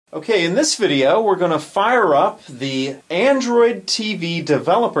Okay, in this video we're going to fire up the Android TV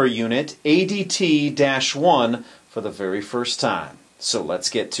Developer Unit ADT-1 for the very first time. So let's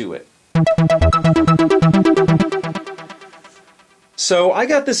get to it. So I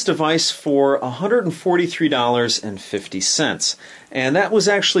got this device for $143.50, and that was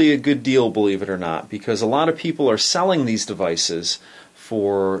actually a good deal, believe it or not, because a lot of people are selling these devices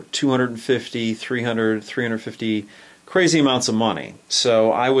for $250, $300, $350, crazy amounts of money.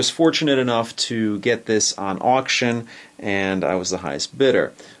 So I was fortunate enough to get this on auction, and I was the highest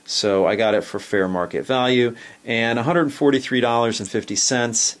bidder. So I got it for fair market value, and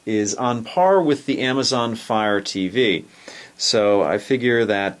 $143.50 is on par with the Amazon Fire TV. So I figure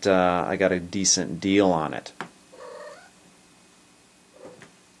that I got a decent deal on it.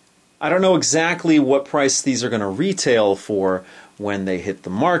 I don't know exactly what price these are going to retail for when they hit the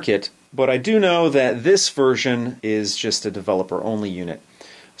market, but I do know that this version is just a developer-only unit.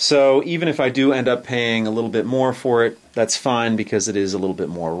 So even if I do end up paying a little bit more for it, that's fine because it is a little bit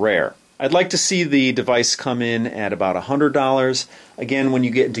more rare. I'd like to see the device come in at about $100. Again, when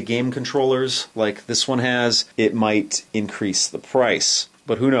you get into game controllers like this one has, it might increase the price.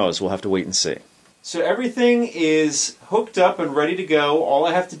 But who knows? We'll have to wait and see. So everything is hooked up and ready to go. All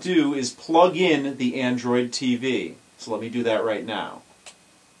I have to do is plug in the Android TV. So let me do that right now.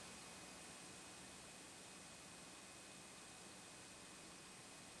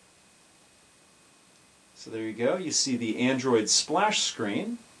 So there you go. You see the Android splash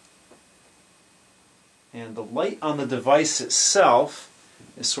screen. And the light on the device itself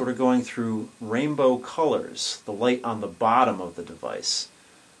is sort of going through rainbow colors, the light on the bottom of the device.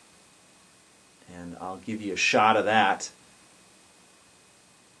 And I'll give you a shot of that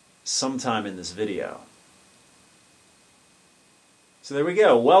sometime in this video. So there we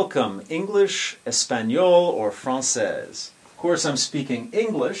go. Welcome, English, Espanol, or Française. Of course, I'm speaking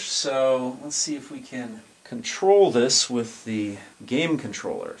English, so let's see if we can control this with the game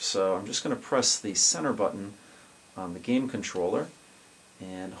controller. So I'm just going to press the center button on the game controller,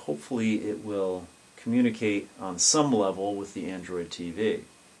 and hopefully it will communicate on some level with the Android TV.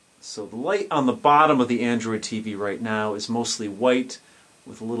 So the light on the bottom of the Android TV right now is mostly white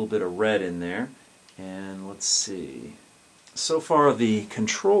with a little bit of red in there. And let's see. So far the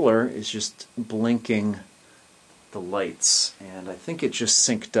controller is just blinking the lights, and I think it just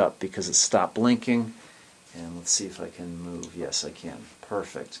synced up because it stopped blinking. And let's see if I can move. Yes, I can.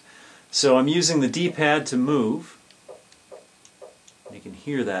 Perfect. So I'm using the D-pad to move. You can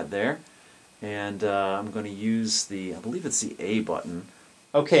hear that there. And I'm going to use the, I believe it's the A button.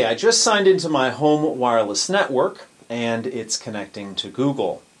 Okay, I just signed into my home wireless network, and it's connecting to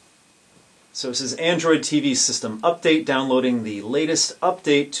Google. So it says Android TV System Update, downloading the latest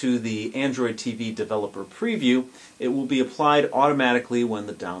update to the Android TV Developer Preview. It will be applied automatically when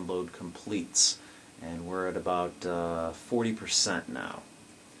the download completes. And we're at about 40% now.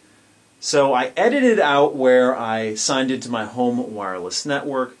 So I edited out where I signed into my home wireless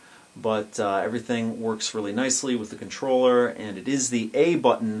network, but everything works really nicely with the controller, and it is the A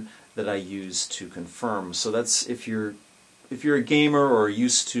button that I use to confirm. So that's if you're a gamer or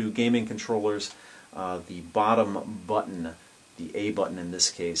used to gaming controllers, the bottom button, the A button in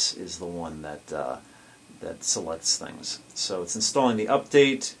this case, is the one that that selects things. So it's installing the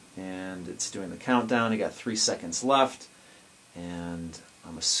update, and it's doing the countdown. You got 3 seconds left, and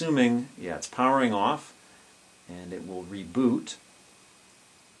I'm assuming, yeah, it's powering off, and it will reboot.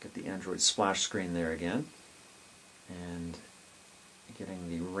 Get the Android splash screen there again, and getting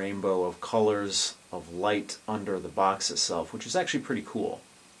the rainbow of colors of light under the box itself, which is actually pretty cool.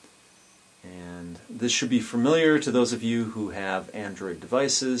 And this should be familiar to those of you who have Android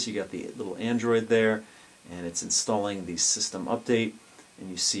devices. You got the little Android there, and it's installing the system update, and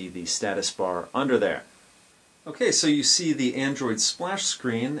you see the status bar under there. Okay, so you see the Android splash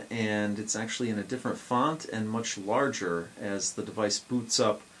screen, and it's actually in a different font and much larger as the device boots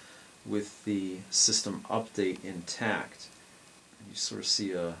up with the system update intact. And you sort of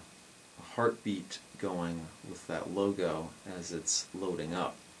see a heartbeat going with that logo as it's loading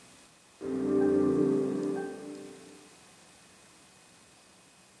up.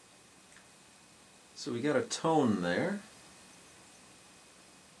 So we got a tone there.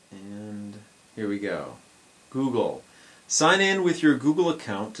 And here we go. Google. Sign in with your Google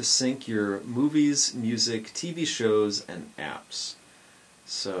account to sync your movies, music, TV shows, and apps.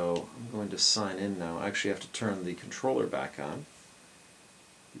 So I'm going to sign in now. I actually have to turn the controller back on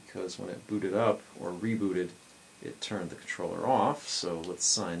because when it booted up or rebooted, it turned the controller off. So let's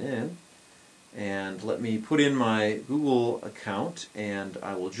sign in. And let me put in my Google account, and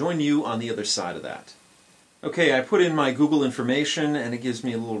I will join you on the other side of that. Okay, I put in my Google information and it gives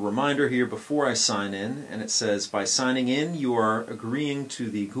me a little reminder here before I sign in, and it says by signing in you are agreeing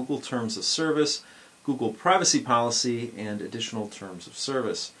to the Google Terms of Service, Google Privacy Policy, and additional terms of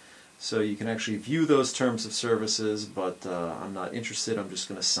service. So you can actually view those terms of services, but I'm not interested. I'm just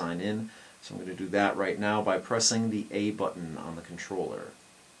going to sign in. So I'm going to do that right now by pressing the A button on the controller.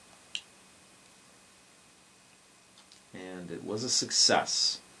 And it was a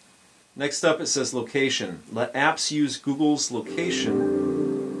success. Next up it says location. Let apps use Google's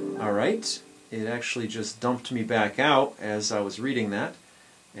location. Alright, it actually just dumped me back out as I was reading that.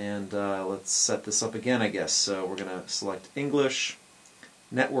 And let's set this up again, I guess. So we're going to select English,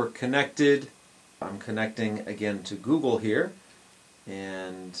 network connected. I'm connecting again to Google here.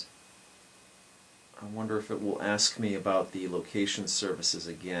 And I wonder if it will ask me about the location services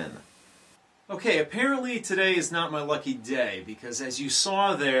again. Okay, apparently today is not my lucky day, because as you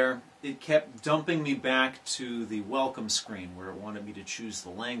saw there, it kept dumping me back to the welcome screen where it wanted me to choose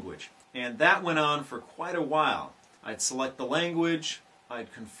the language. And that went on for quite a while. I'd select the language,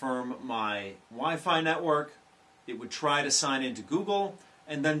 I'd confirm my Wi-Fi network, it would try to sign into Google,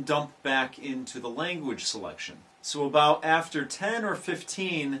 and then dump back into the language selection. So about after 10 or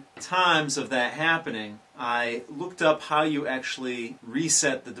 15 times of that happening, I looked up how you actually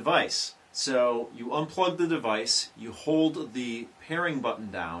reset the device. So you unplug the device, you hold the pairing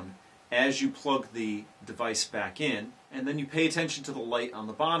button down as you plug the device back in, and then you pay attention to the light on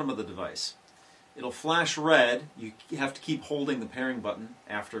the bottom of the device. It'll flash red. You have to keep holding the pairing button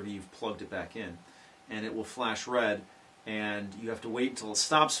after you've plugged it back in, and it will flash red, and you have to wait until it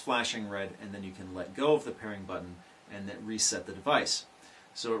stops flashing red, and then you can let go of the pairing button and then reset the device.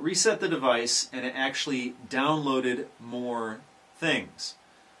 So it reset the device, and it actually downloaded more things.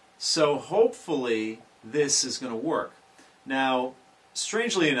 So hopefully this is going to work. Now,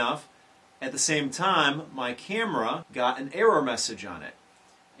 strangely enough, at the same time, my camera got an error message on it.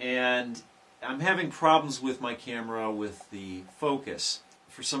 And I'm having problems with my camera with the focus.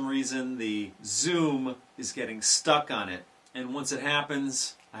 For some reason, the zoom is getting stuck on it. And once it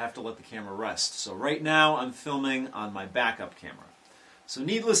happens, I have to let the camera rest. So right now, I'm filming on my backup camera. So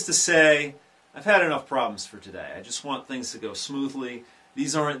needless to say, I've had enough problems for today. I just want things to go smoothly.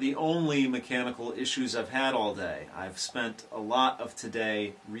 These aren't the only mechanical issues I've had all day. I've spent a lot of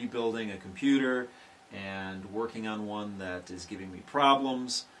today rebuilding a computer and working on one that is giving me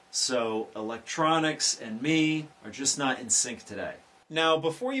problems. So electronics and me are just not in sync today. Now,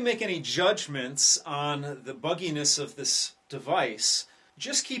 before you make any judgments on the bugginess of this device,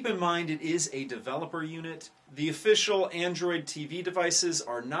 just keep in mind it is a developer unit. The official Android TV devices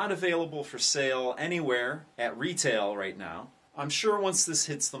are not available for sale anywhere at retail right now. I'm sure once this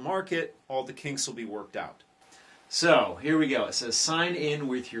hits the market, all the kinks will be worked out. So, here we go. It says sign in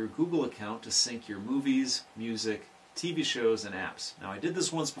with your Google account to sync your movies, music, TV shows, and apps. Now, I did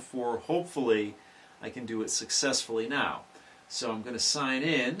this once before. Hopefully, I can do it successfully now. So I'm going to sign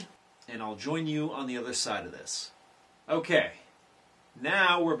in, and I'll join you on the other side of this. Okay.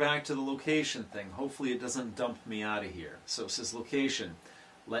 Now we're back to the location thing. Hopefully it doesn't dump me out of here. So it says location.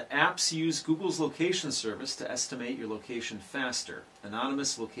 Let apps use Google's location service to estimate your location faster.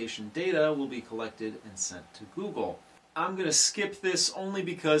 Anonymous location data will be collected and sent to Google. I'm going to skip this only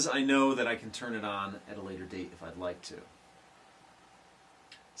because I know that I can turn it on at a later date if I'd like to.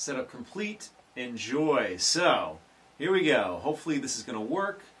 Setup complete. Enjoy. So, here we go. Hopefully this is going to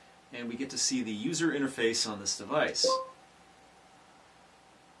work and we get to see the user interface on this device.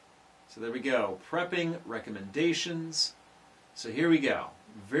 So there we go. Prepping recommendations. So here we go.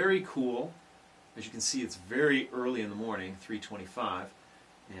 Very cool. As you can see, it's very early in the morning, 3:25,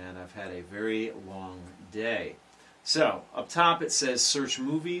 and I've had a very long day. So, up top it says search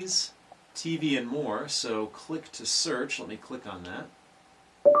movies, TV, and more. So click to search. Let me click on that.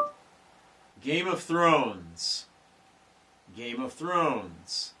 Game of Thrones. Game of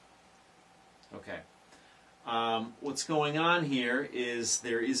Thrones. Okay. What's going on here is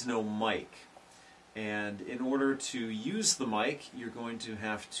there is no mic. And in order to use the mic, you're going to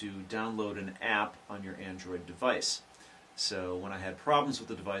have to download an app on your Android device. So when I had problems with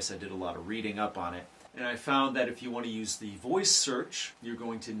the device, I did a lot of reading up on it. And I found that if you want to use the voice search, you're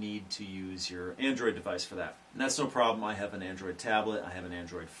going to need to use your Android device for that. And that's no problem. I have an Android tablet, I have an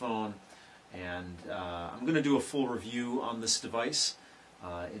Android phone, and I'm going to do a full review on this device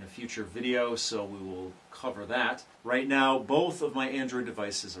in a future video, so we will cover that. Right now, both of my Android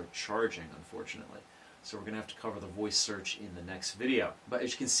devices are charging, unfortunately. So we're going to have to cover the voice search in the next video. But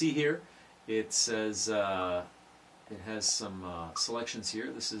as you can see here, it says it has some selections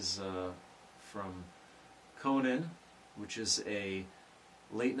here. This is from Conan, which is a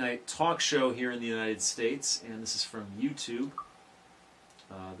late night talk show here in the United States, and this is from YouTube.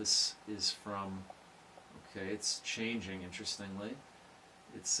 This is from, okay, it's changing interestingly.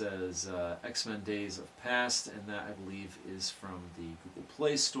 It says X-Men Days of Past, and that I believe is from the Google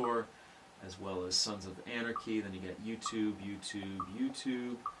Play Store, as well as Sons of Anarchy. Then you get YouTube, YouTube,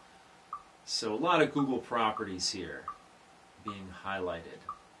 YouTube. So a lot of Google properties here being highlighted.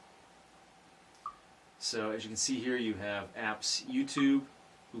 So as you can see here, you have apps, YouTube,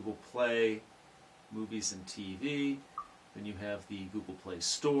 Google Play, movies and TV. Then you have the Google Play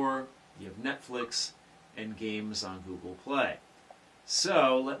Store, you have Netflix, and games on Google Play.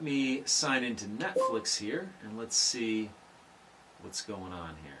 So let me sign into Netflix here, and let's see what's going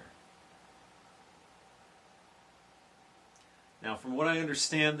on here. Now, from what I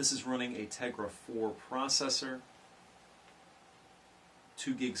understand, this is running a Tegra 4 processor,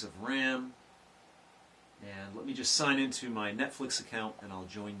 2 gigs of RAM, and let me just sign into my Netflix account, and I'll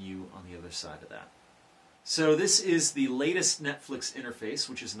join you on the other side of that. So this is the latest Netflix interface,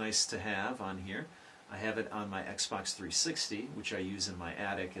 which is nice to have on here. I have it on my Xbox 360, which I use in my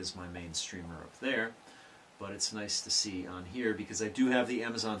attic as my main streamer up there. But it's nice to see on here because I do have the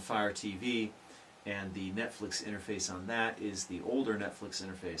Amazon Fire TV, and the Netflix interface on that is the older Netflix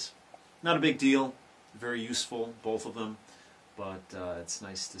interface. Not a big deal, very useful, both of them, but it's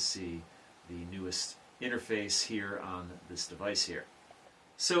nice to see the newest interface here on this device here.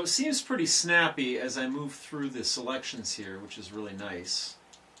 So it seems pretty snappy as I move through the selections here, which is really nice.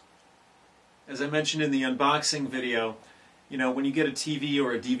 As I mentioned in the unboxing video, you know, when you get a TV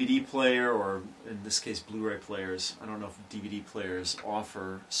or a DVD player, or in this case Blu-ray players, I don't know if DVD players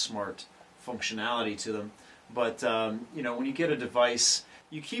offer smart functionality to them, but you know, when you get a device,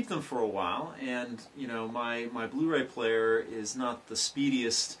 you keep them for a while, and you know, my Blu-ray player is not the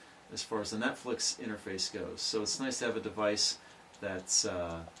speediest as far as the Netflix interface goes, so it's nice to have a device that's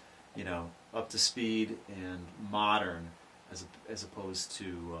you know, up to speed and modern as opposed to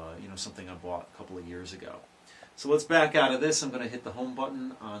you know, something I bought a couple of years ago. So let's back out of this. I'm going to hit the home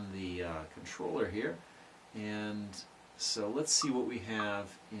button on the controller here, and so let's see what we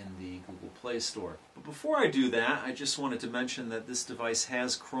have in the Google Play Store. But before I do that, I just wanted to mention that this device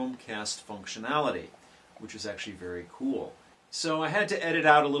has Chromecast functionality, which is actually very cool. So I had to edit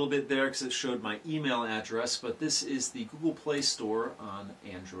out a little bit there because it showed my email address, but this is the Google Play Store on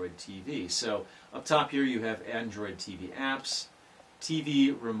Android TV. So up top here you have Android TV apps,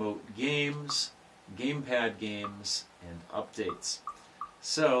 TV remote games, gamepad games, and updates.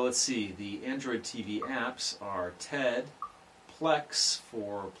 So let's see, the Android TV apps are TED, Plex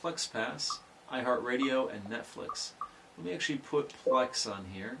for Plex Pass, iHeartRadio, and Netflix. Let me actually put Plex on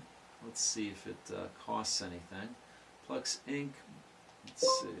here. Let's see if it costs anything. Plex Inc. Let's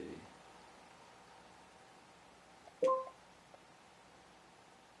see. And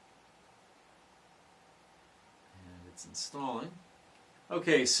it's installing.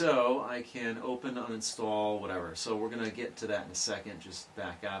 Okay, so I can open, uninstall, whatever. So we're going to get to that in a second. Just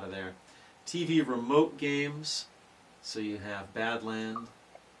back out of there. TV remote games. So you have Badland,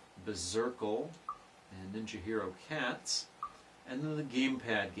 Berserkle, and Ninja Hero Cats. And then the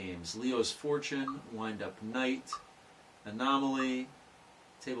gamepad games. Leo's Fortune, Wind Up Night, Anomaly,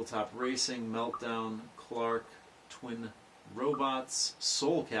 Tabletop Racing, Meltdown, Clark, Twin Robots,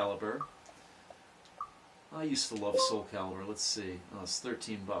 Soul Calibur. I used to love Soul Calibur. Let's see. Oh, it's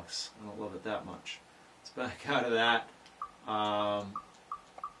 13 bucks. I don't love it that much. Let's back out of that. I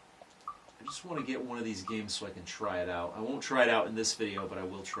just want to get one of these games so I can try it out. I won't try it out in this video, but I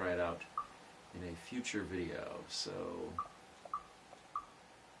will try it out in a future video. So,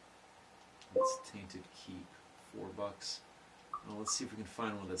 it's Tainted Keep. 4 bucks. Well, let's see if we can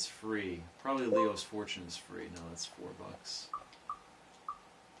find one that's free. Probably Leo's Fortune is free. No, that's 4 bucks.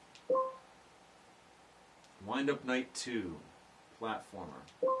 Wind Up Night 2, platformer.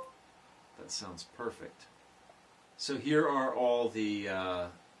 That sounds perfect. So here are all the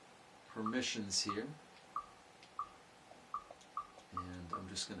permissions here. And I'm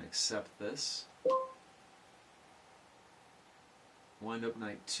just going to accept this. Wind Up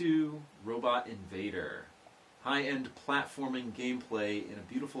Night 2, Robot Invader. High-end platforming gameplay in a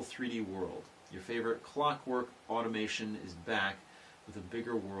beautiful 3D world. Your favorite clockwork automation is back with a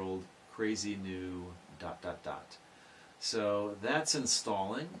bigger world, crazy new ... So that's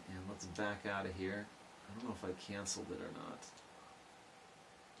installing, and let's back out of here. I don't know if I canceled it or not.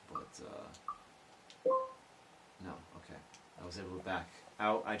 But, no, okay. I was able to back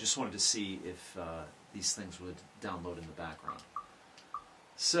out. I just wanted to see if these things would download in the background.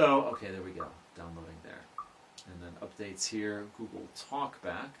 So, okay, there we go. Downloading there. And then updates here, Google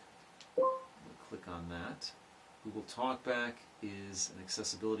Talkback. We'll click on that. Google Talkback is an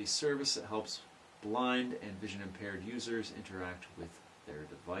accessibility service that helps blind and vision impaired users interact with their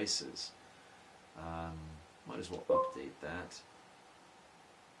devices. Might as well update that.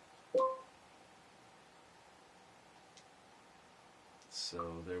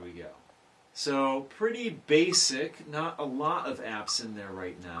 So there we go. So pretty basic, not a lot of apps in there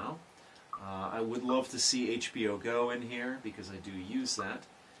right now. I would love to see HBO Go in here because I do use that.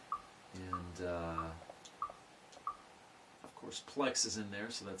 And of course Plex is in there,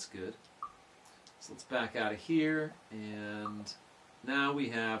 so that's good. So let's back out of here, and now we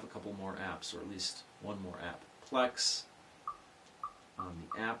have a couple more apps, or at least one more app. Plex on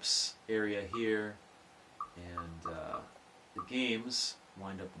the apps area here, and the games,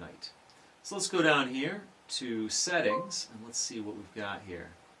 Wind Up Night. So let's go down here to settings, and let's see what we've got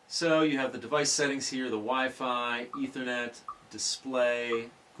here. So you have the device settings here, the Wi-Fi, Ethernet, display,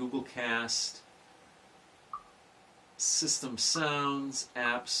 Google Cast, system sounds,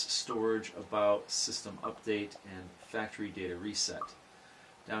 apps, storage, about, system update, and factory data reset.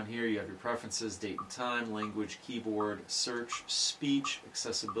 Down here you have your preferences, date and time, language, keyboard, search, speech,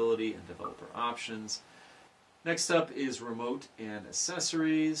 accessibility, and developer options. Next up is remote and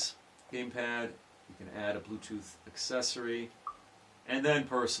accessories, gamepad, you can add a Bluetooth accessory, and then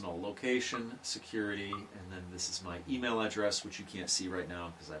personal, location, security, and then this is my email address, which you can't see right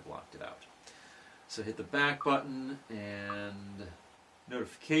now because I blocked it out. So hit the back button and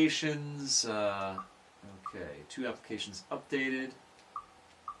notifications. Okay, 2 applications updated.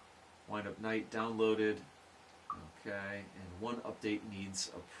 Wind Up Night downloaded. Okay, and 1 update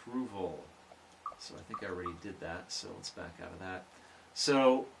needs approval. So I think I already did that, so let's back out of that.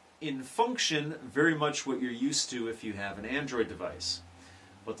 So in function, very much what you're used to if you have an Android device.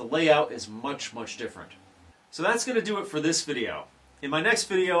 But the layout is much, much different. So that's going to do it for this video. In my next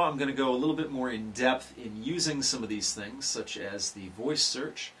video, I'm going to go a little bit more in depth in using some of these things, such as the voice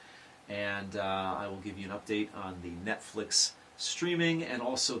search, and I will give you an update on the Netflix streaming and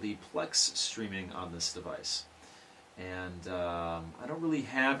also the Plex streaming on this device. And I don't really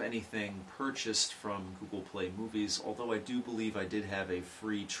have anything purchased from Google Play Movies, although I do believe I did have a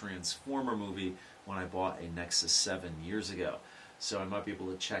free Transformer movie when I bought a Nexus 7 years ago. So I might be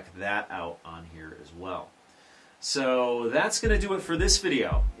able to check that out on here as well. So that's going to do it for this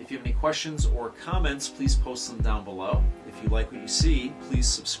video. If you have any questions or comments, please post them down below. If you like what you see, please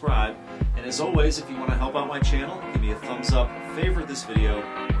subscribe. And as always, if you want to help out my channel, give me a thumbs up, favorite this video,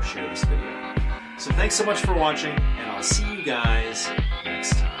 or share this video. So thanks so much for watching, and I'll see you guys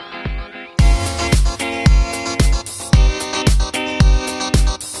next time.